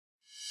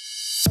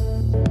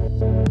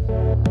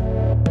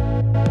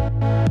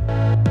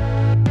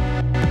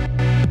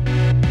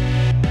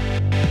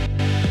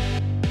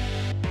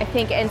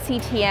think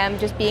NCTM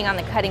just being on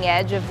the cutting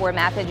edge of where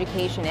math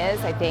education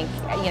is, I think,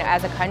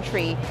 as a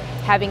country,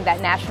 having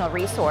that national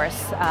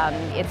resource,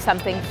 it's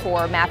something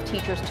for math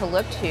teachers to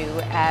look to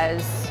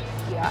as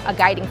a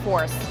guiding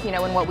force,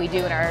 in what we do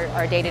in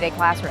our day-to-day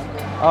classroom.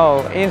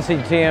 Oh,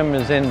 NCTM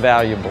is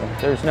invaluable.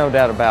 There's no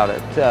doubt about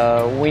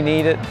it. We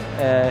need it.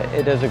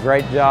 It does a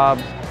great job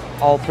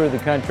all through the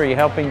country,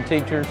 helping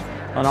teachers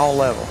on all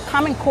levels.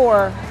 Common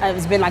Core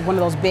has been like one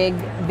of those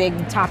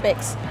big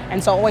topics,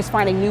 and so always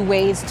finding new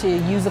ways to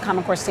use the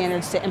Common Core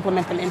standards to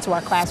implement them into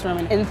our classroom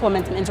and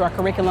implement them into our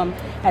curriculum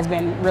has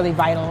been really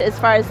vital. As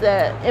far as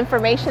the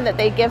information that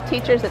they give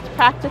teachers, it's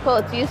practical,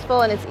 it's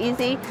useful, and it's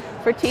easy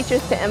for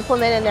teachers to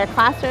implement in their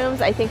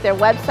classrooms. I think their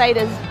website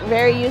is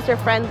very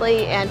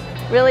user-friendly and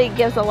really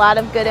gives a lot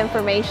of good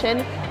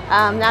information,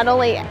 not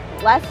only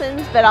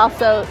lessons, but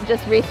also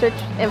just research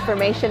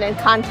information and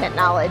content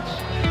knowledge.